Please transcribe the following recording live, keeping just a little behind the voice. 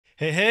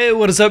Hey,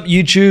 what is up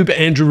YouTube?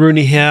 Andrew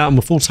Rooney here. I'm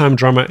a full-time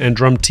drummer and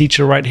drum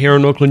teacher right here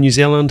in Auckland, New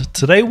Zealand.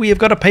 Today we have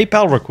got a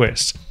PayPal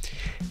request.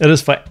 It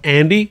is for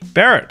Andy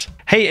Barrett.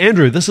 Hey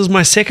Andrew, this is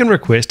my second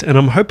request and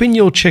I'm hoping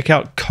you'll check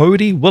out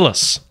COADY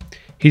WILLIS.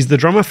 He's the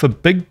drummer for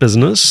Big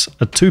Business,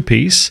 a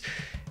two-piece,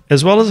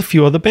 as well as a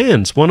few other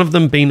bands, one of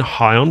them being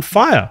High on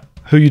Fire,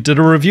 who you did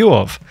a review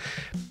of.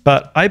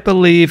 But I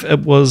believe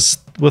it was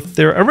with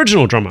their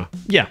original drummer.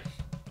 Yeah.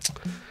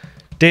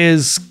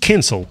 Des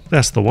Kensel,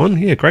 that's the one.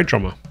 Yeah, great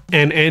drummer.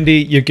 And Andy,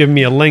 you've given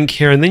me a link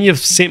here and then you've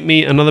sent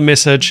me another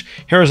message.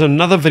 Here is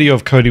another video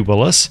of COADY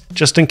WILLIS,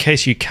 just in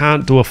case you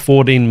can't do a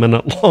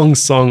 14-minute long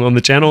song on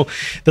the channel.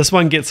 This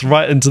one gets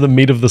right into the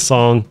meat of the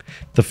song.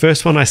 The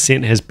first one I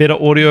sent has better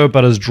audio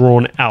but is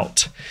drawn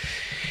out.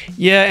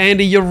 Yeah,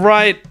 Andy, you're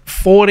right.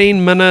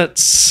 14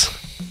 minutes.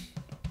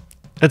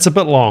 It's a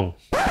bit long.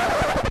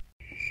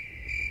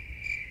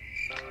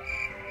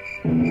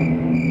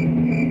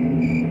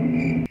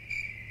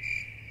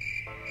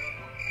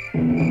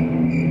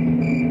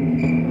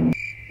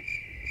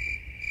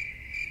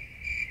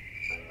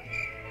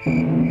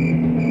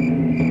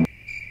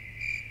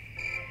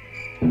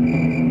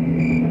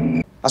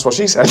 That's what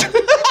she said.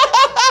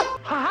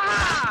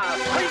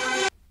 I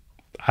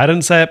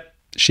didn't say it,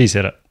 she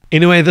said it.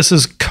 Anyway, this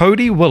is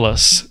COADY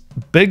WILLIS,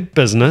 Big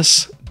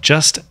Business,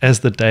 Just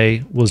as the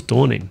Day Was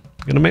Dawning.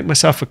 I'm gonna make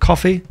myself a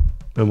coffee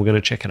and we're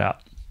gonna check it out.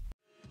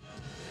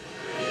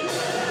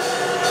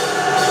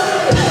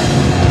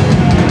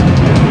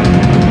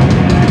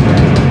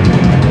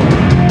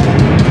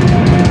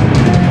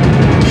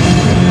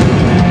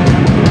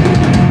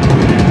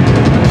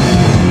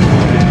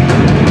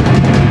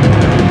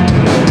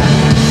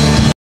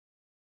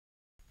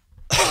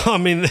 I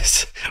mean,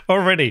 this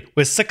already,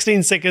 we're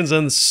 16 seconds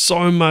in,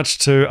 so much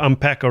to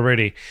unpack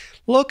already.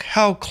 Look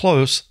how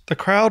close the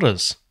crowd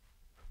is.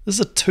 This is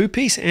a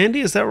two-piece,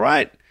 Andy, is that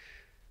right?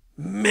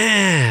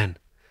 Man,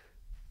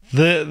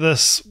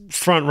 this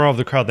front row of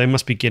the crowd, they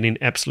must be getting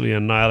absolutely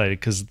annihilated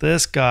because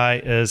this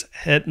guy is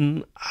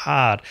hitting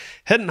hard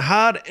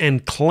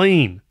and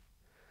clean.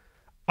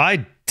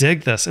 I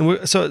dig this.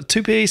 And so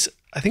two-piece,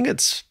 I think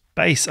it's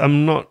bass.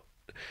 I'm not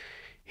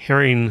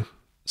hearing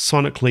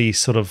sonically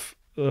sort of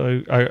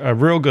a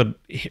real good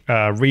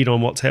read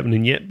on what's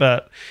happening yet,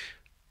 but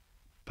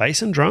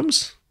bass and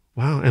drums,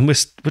 wow! And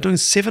we're doing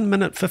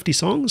 7-minute 50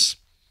 songs.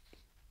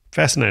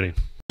 Fascinating.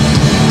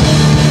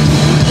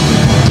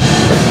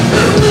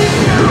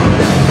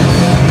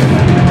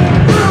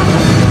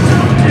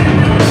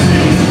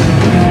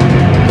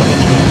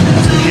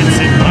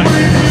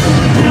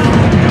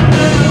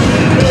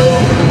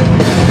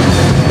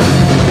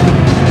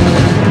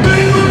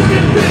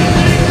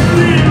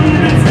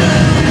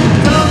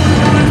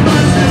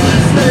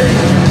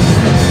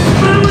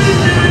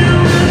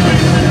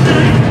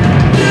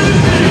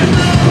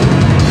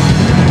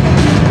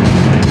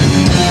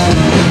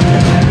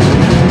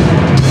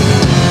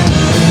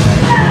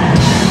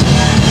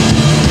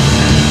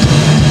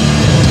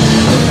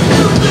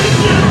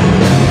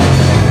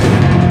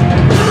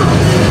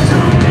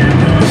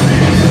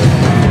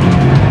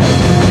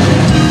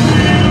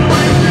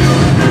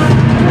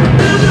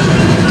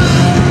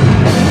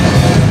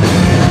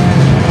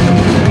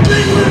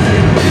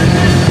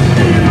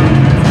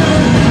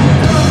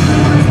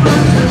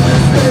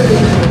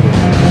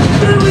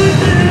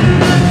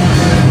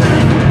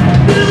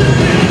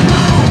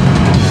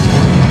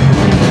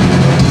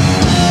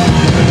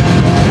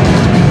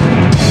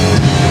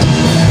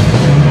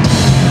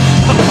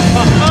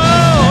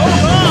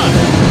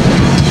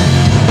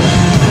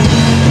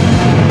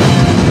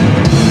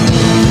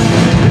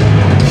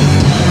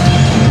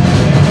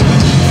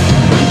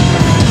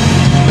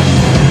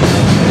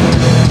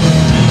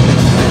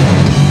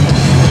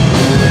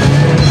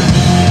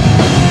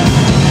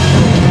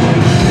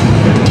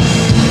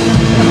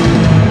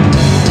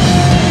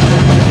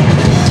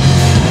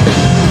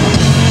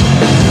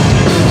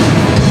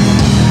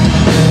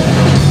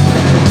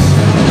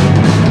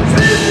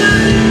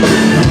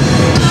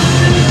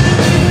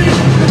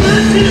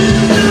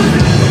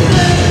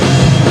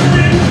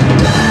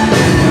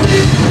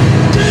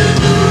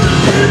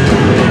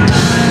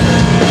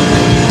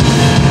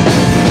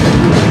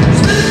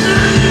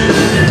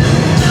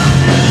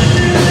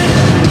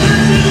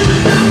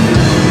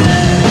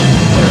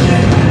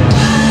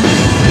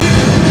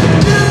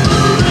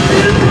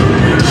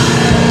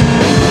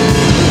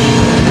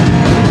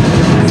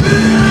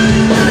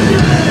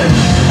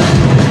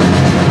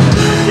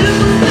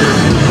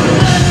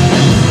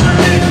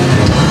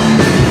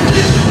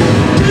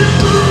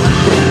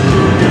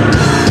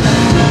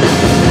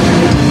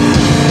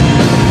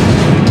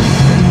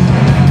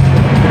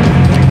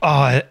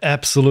 I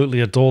absolutely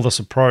adore this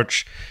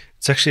approach.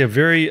 It's actually a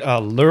very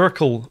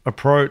lyrical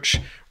approach,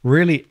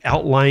 really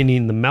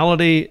outlining the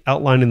melody,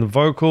 outlining the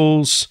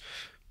vocals.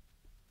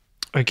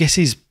 I guess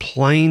he's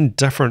playing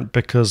different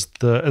because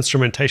the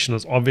instrumentation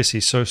is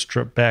obviously so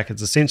stripped back.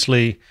 It's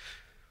essentially,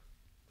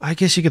 I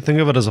guess you could think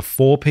of it as a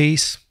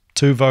four-piece,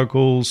 2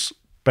 vocals,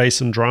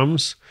 bass and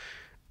drums.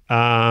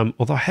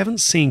 Although I haven't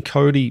seen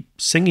COADY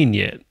singing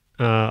yet.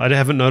 I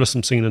haven't noticed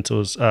him singing into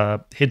his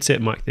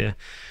headset mic there.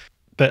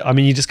 But I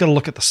mean, you just got to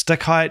look at the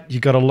stick height. You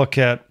got to look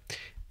at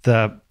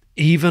the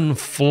even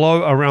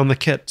flow around the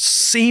kit,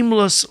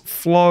 seamless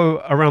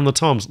flow around the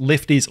toms.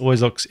 Lefties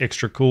always looks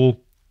extra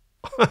cool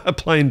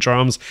playing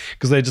drums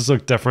because they just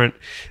look different.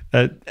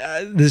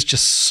 There's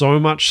just so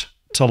much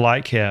to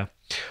like here.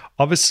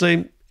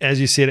 Obviously, as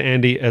you said,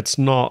 Andy, it's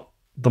not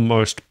the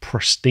most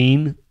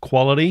pristine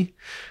quality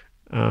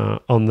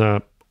on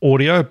the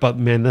audio, but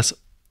man, this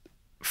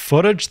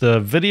footage, the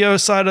video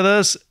side of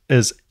this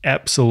is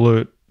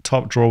absolute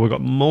top draw. We've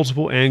got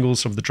multiple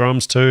angles of the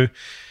drums too.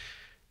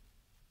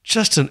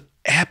 Just an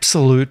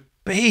absolute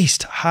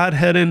beast. Hard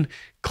hitting,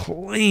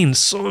 clean,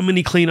 so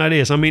many clean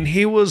ideas. I mean,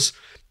 he was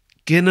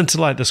getting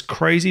into like this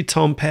crazy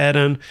tom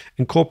pattern,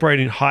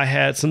 incorporating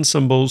hi-hats and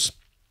cymbals,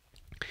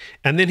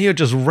 and then he'll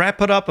just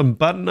wrap it up and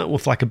button it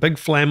with like a big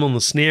flam on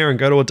the snare and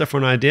go to a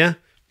different idea.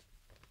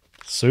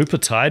 Super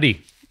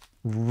tidy.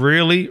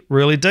 Really,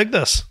 really dig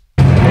this.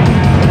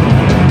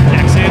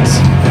 Accents.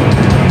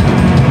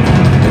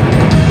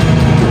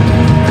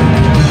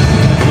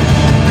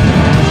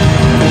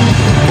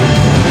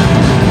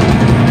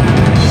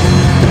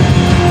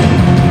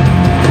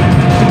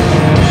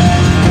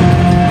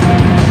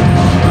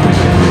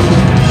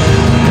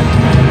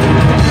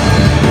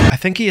 I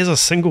think he is a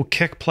single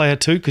kick player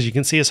too, because you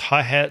can see his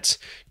hi-hats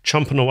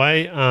chomping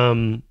away,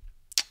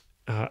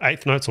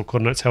 eighth notes or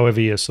quarter notes, however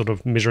you're sort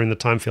of measuring the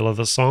time feel of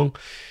the song.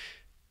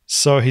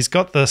 So he's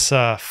got this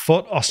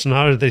foot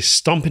ostinato that he's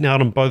stomping out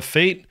on both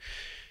feet.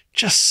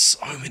 Just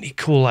so many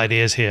cool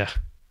ideas here.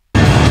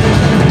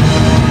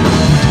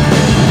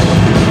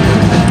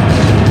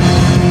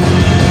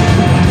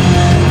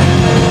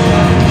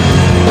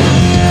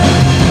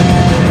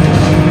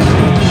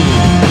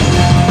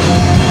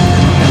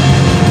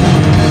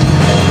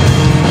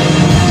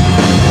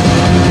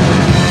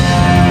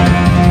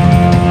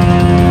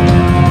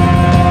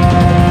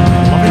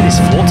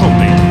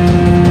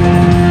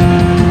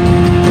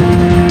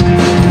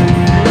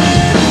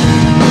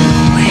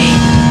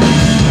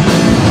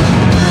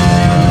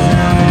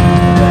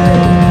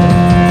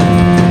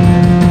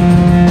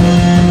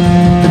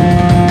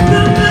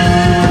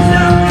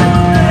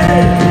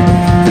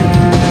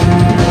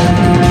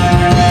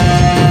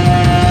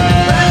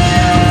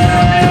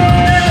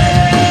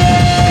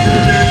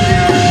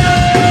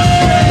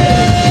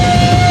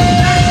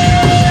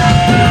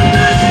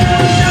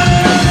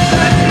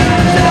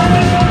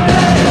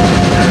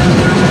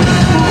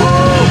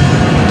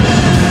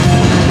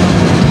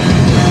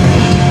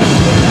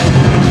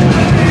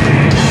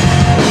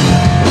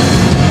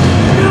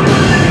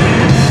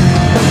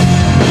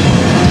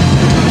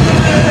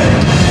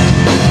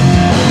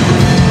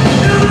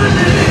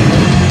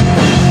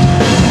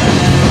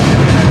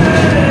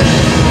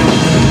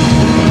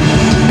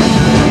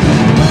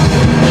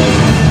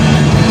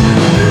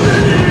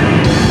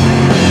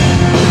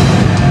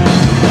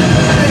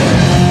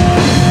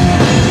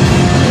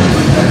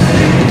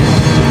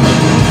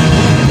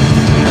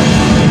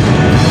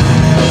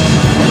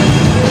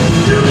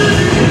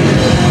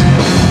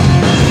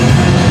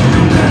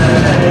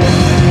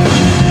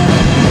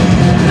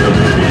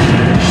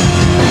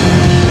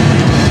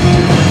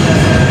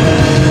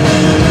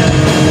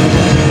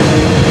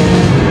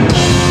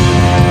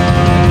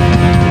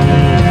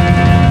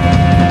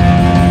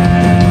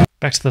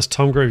 Back to this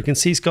tom groove, you can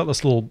see he's got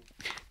this little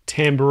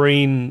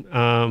tambourine,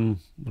 I don't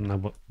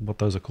know what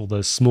those are called,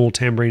 those small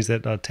tambourines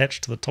that are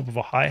attached to the top of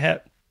a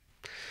hi-hat.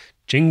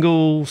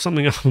 Jingle,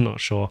 something, I'm not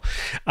sure.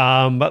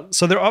 But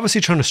so they're obviously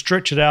trying to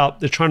stretch it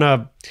out. They're trying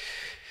to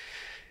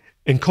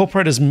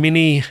incorporate as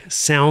many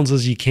sounds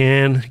as you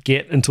can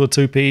get into a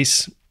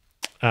two-piece.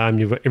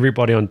 You've got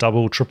everybody on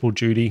double, triple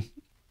duty.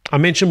 I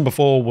mentioned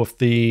before with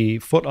the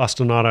foot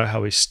ostinato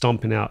how he's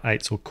stomping out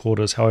eighths or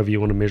quarters, however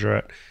you want to measure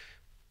it,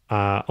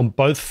 on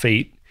both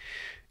feet.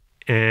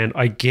 And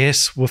I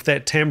guess with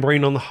that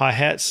tambourine on the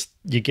hi-hats,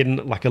 you're getting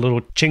like a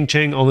little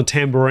ching-ching on the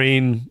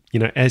tambourine, you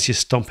know, as you're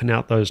stomping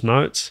out those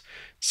notes.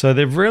 So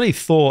they've really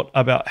thought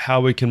about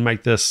how we can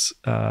make this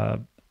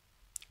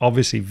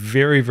obviously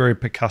very, very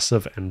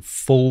percussive and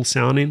full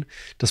sounding,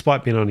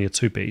 despite being only a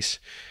two-piece.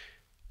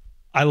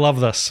 I love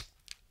this.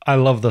 I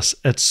love this.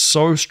 It's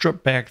so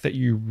stripped back that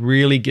you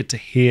really get to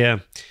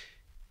hear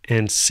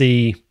and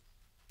see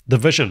the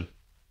vision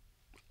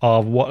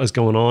of what is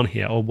going on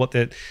here, or what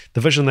the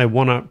vision they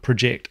want to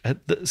project.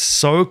 It's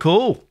so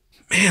cool.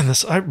 Man,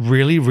 I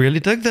really,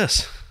 really dig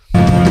this.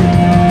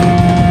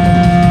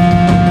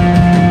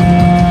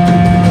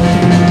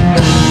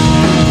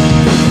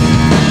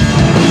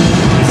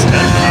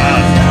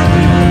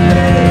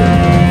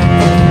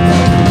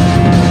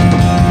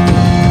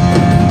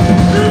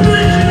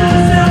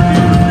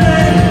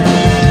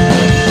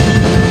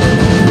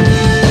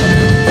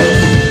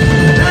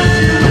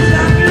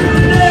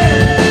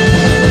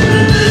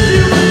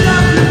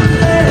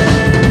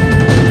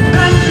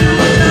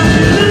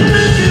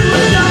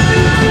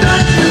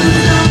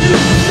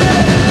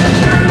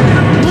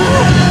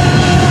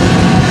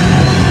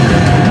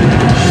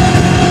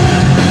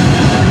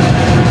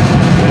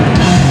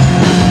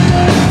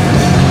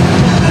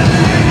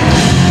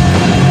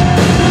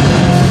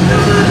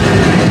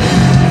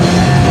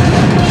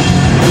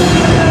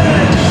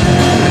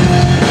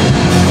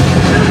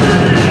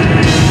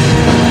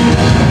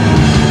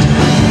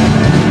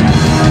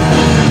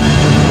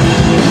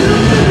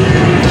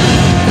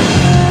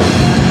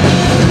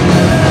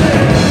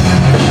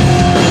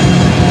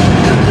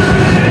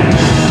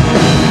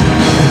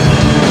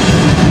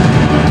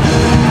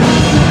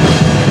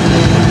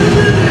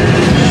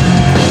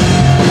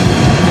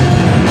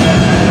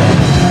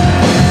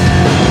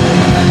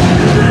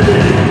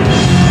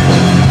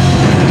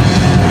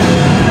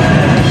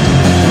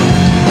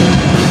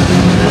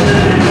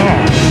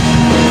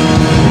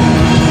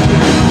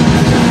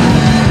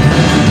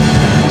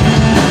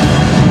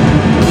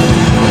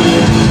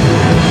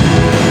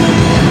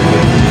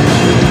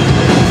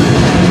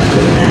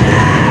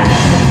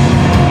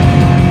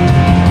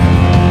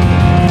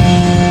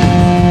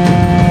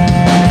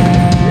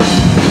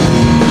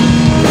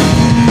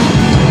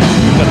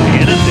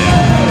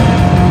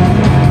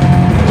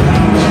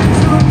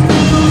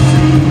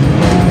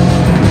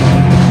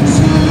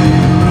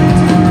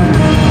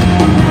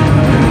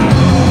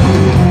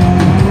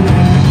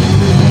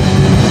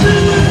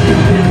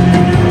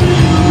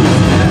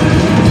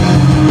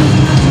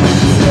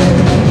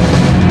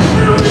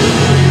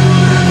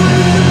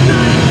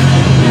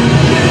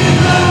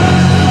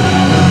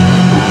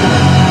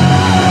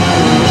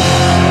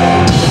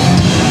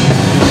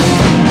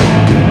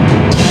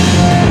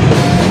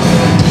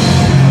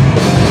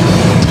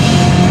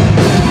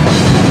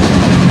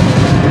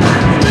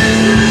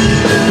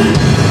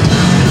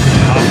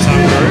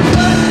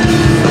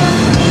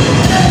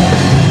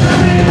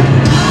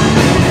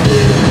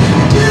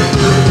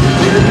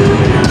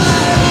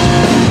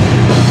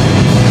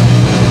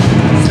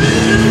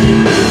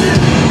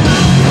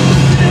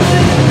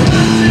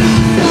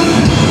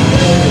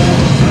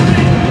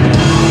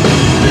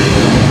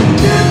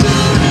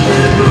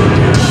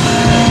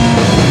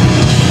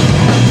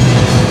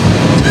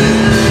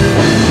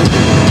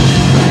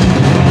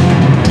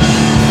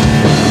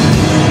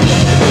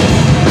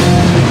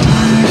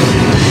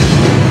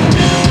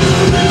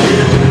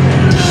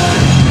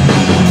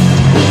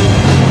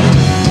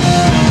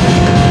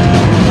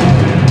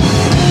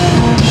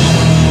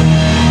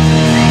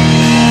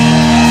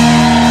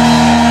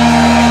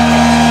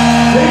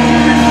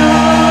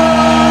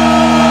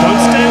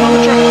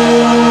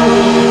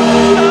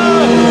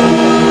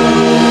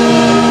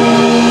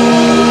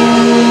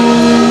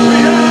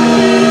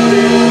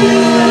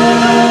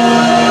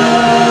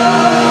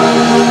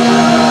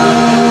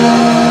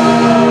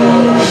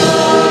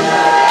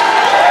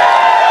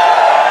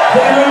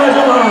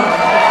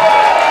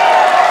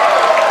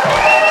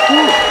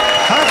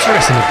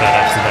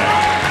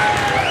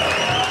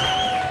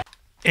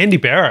 Andy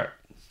Barrett,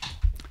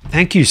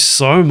 thank you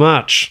so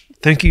much.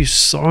 Thank you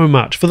so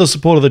much for the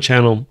support of the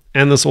channel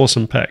and this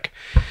awesome pick.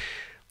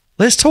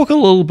 Let's talk a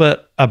little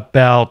bit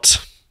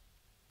about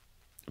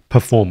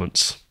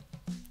performance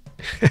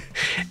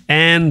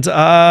and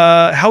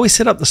how we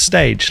set up the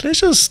stage. Let's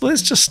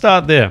just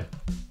start there.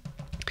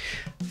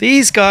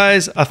 These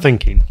guys are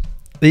thinking.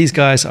 These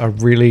guys are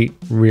really,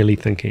 really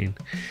thinking.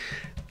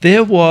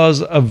 There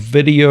was a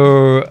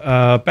video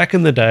back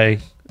in the day.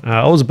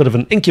 I was a bit of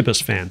an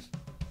Incubus fan.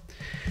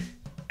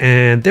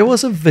 And there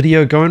was a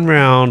video going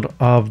around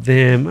of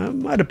them. It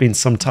might have been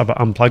some type of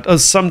unplugged, or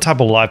some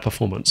type of live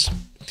performance.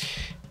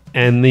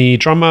 And the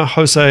drummer,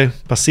 Jose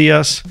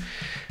Pasillas,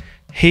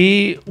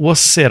 he was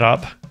set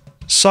up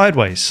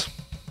sideways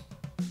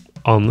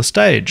on the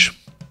stage.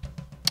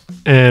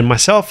 And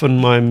myself and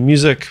my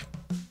music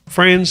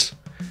friends,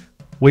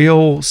 we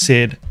all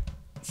said,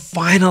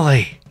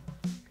 finally,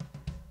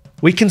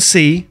 we can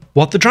see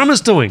what the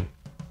drummer's doing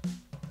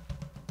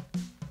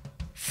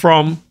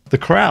from the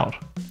crowd.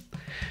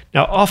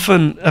 Now,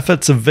 often if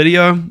it's a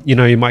video, you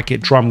know, you might get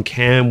drum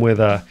cam where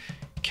the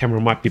camera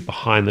might be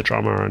behind the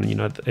drummer and, you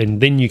know, and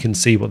then you can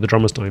see what the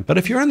drummer's doing. But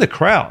if you're in the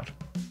crowd,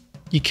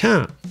 you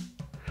can't.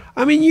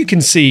 I mean, you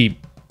can see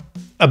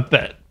a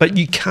bit, but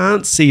you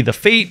can't see the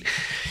feet.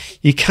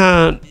 You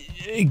can't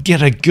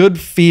get a good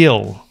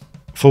feel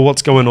for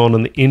what's going on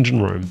in the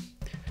engine room.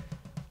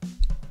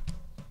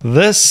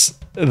 This,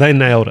 they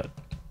nailed it.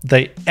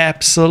 They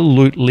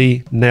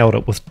absolutely nailed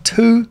it with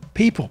two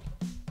people.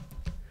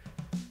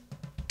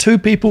 Two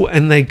people,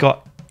 and they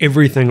got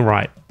everything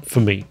right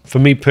for me. For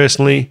me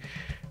personally,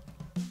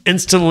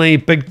 instantly,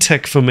 big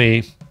tick for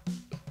me.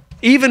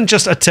 Even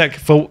just a tick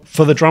for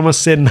the drummer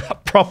setting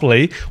up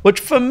properly, which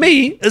for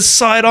me is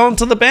side on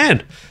to the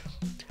band.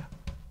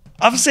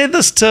 I've said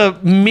this to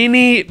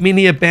many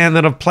a band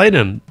that I've played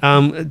in.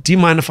 Do you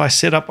mind if I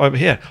set up over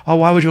here? Oh,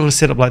 why would you want to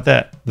set up like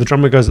that? The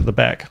drummer goes at the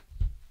back.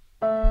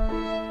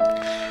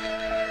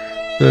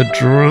 The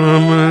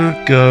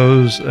drummer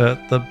goes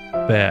at the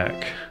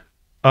back.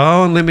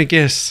 Oh, and let me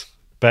guess.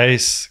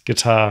 Bass,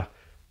 guitar,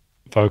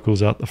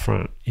 vocals out the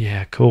front.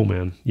 Yeah, cool,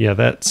 man. Yeah,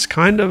 that's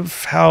kind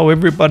of how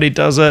everybody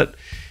does it.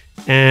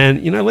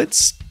 And, you know,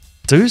 let's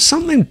do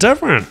something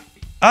different.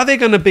 Are there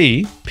going to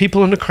be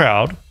people in the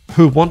crowd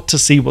who want to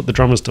see what the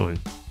drummer's doing?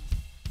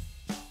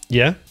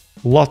 Yeah,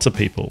 lots of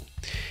people.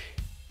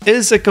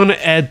 Is it going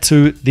to add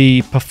to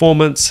the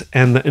performance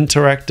and the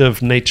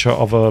interactive nature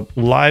of a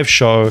live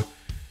show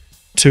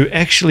to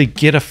actually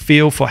get a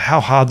feel for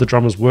how hard the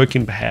drummer's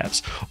working,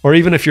 perhaps? Or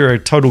even if you're a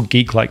total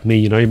geek like me,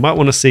 you know, you might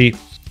want to see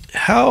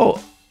how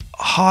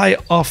high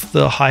off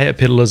the hi-hat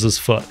pedal is his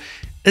foot.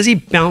 Is he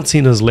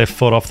bouncing his left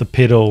foot off the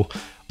pedal?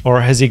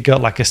 Or has he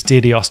got like a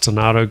steady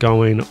ostinato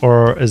going?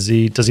 Or does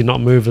he not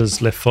move his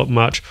left foot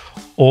much?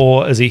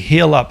 Or is he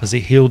heel up? Is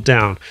he heel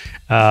down?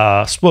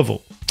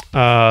 Swivel,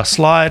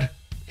 slide,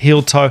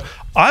 heel toe.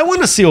 I want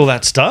to see all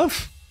that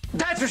stuff.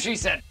 That's what she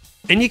said.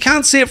 And you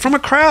can't see it from a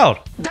crowd.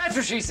 That's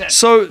what she said.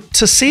 So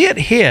to see it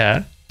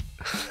here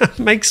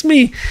makes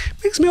me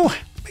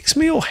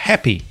all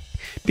happy,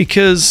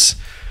 because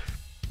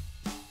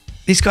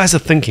these guys are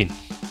thinking.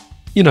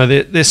 You know,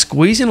 they're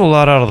squeezing a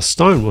lot out of the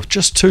stone with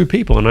just two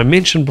people. And I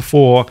mentioned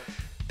before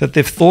that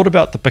they've thought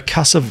about the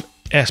percussive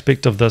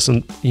aspect of this,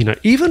 and, you know,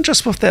 even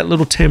just with that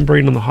little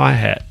tambourine and the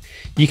hi-hat,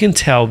 you can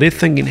tell they're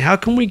thinking, how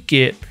can we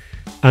get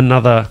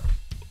another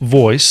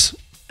voice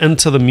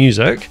into the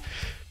music?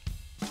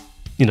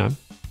 You know,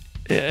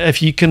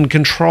 if you can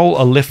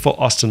control a left foot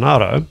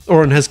ostinato,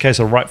 or in his case,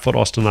 a right foot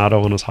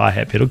ostinato on his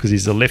hi-hat pedal because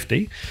he's a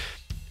lefty,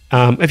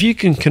 if you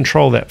can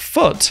control that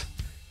foot,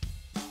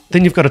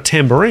 then you've got a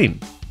tambourine.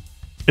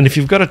 And if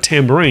you've got a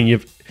tambourine,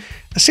 you've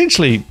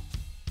essentially,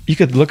 you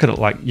could look at it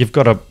like you've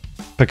got a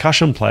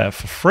percussion player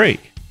for free,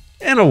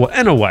 in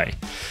a way.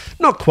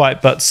 Not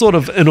quite, but sort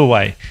of in a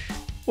way.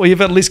 Well, you've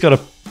at least got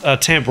a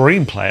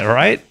tambourine player,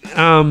 right?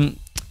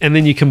 And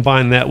then you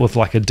combine that with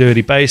like a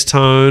dirty bass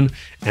tone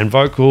and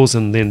vocals,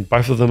 and then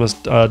both of them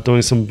are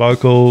doing some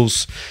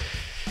vocals.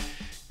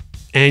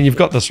 And you've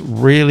got this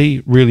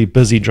really, really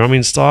busy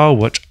drumming style,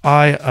 which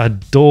I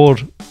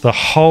adored the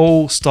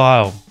whole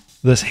style.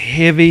 This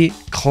heavy,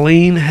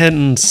 clean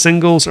hitting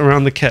singles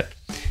around the kit.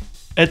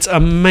 It's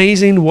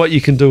amazing what you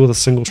can do with a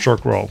single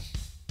stroke roll.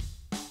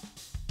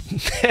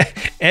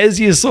 As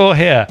you saw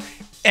here,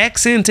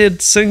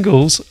 accented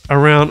singles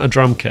around a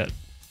drum kit.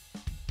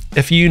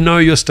 If you know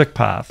your stick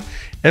path,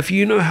 if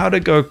you know how to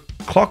go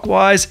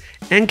clockwise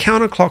and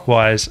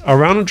counterclockwise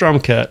around a drum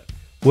kit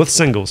with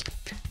singles,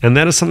 and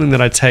that is something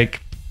that I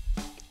take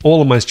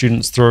all of my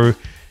students through,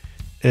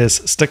 is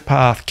stick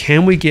path.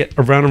 Can we get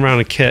around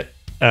a kit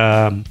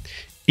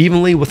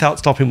evenly without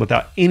stopping,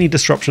 without any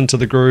disruption to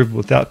the groove,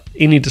 without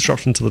any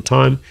disruption to the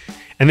time?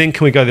 And then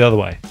can we go the other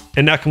way?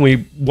 And now can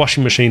we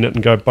washing machine it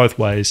and go both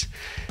ways?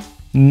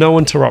 No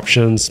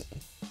interruptions.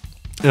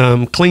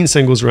 Clean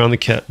singles around the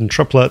kit and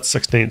triplets,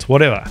 16ths,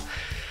 whatever.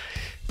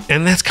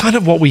 And that's kind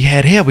of what we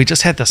had here. We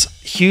just had this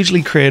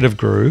hugely creative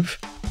groove,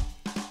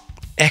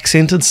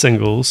 accented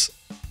singles,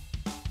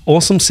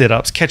 awesome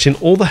setups, catching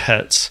all the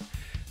hits,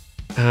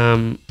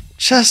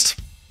 Just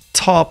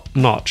top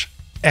notch.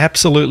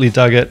 Absolutely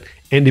dug it.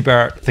 Andy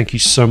Barrett, thank you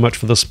so much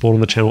for the support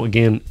on the channel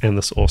again and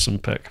this awesome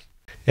pick.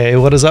 Hey,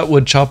 what is up,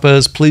 wood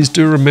choppers? Please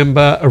do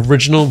remember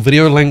original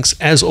video links,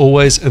 as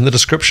always, in the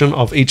description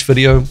of each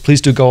video.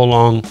 Please do go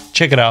along,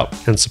 check it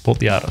out, and support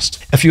the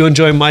artist. If you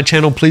enjoy my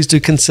channel, please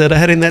do consider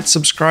hitting that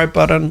subscribe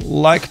button,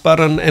 like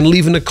button, and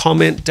leaving a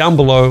comment down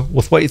below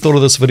with what you thought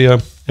of this video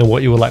and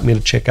what you would like me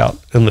to check out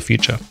in the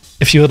future.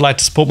 If you would like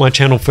to support my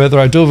channel further,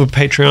 I do have a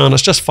Patreon.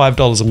 It's just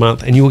 $5 a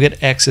month and you will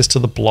get access to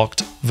the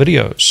blocked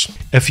videos.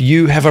 If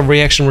you have a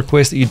reaction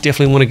request that you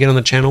definitely want to get on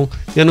the channel,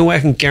 the only way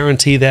I can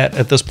guarantee that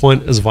at this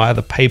point is via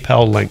the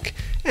PayPal link,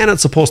 and it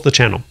supports the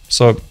channel.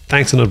 So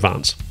thanks in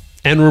advance.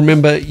 And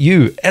remember,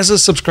 you, as a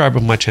subscriber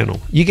of my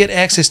channel, you get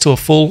access to a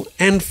full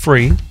and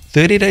free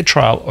 30-day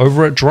trial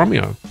over at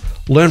DRUMEO.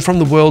 Learn from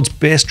the world's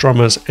best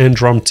drummers and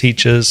drum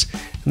teachers,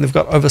 and they've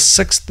got over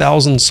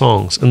 6,000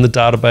 songs in the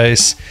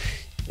database.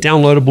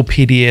 Downloadable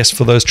PDFs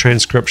for those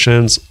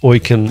transcriptions, or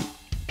you can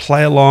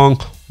play along,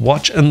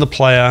 watch in the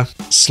player,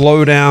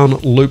 slow down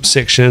loop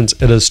sections.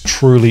 It is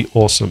truly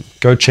awesome.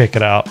 Go check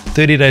it out.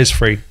 30 days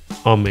free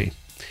on me.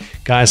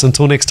 Guys,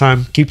 until next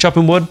time, keep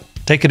chopping wood.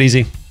 Take it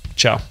easy.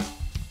 Ciao.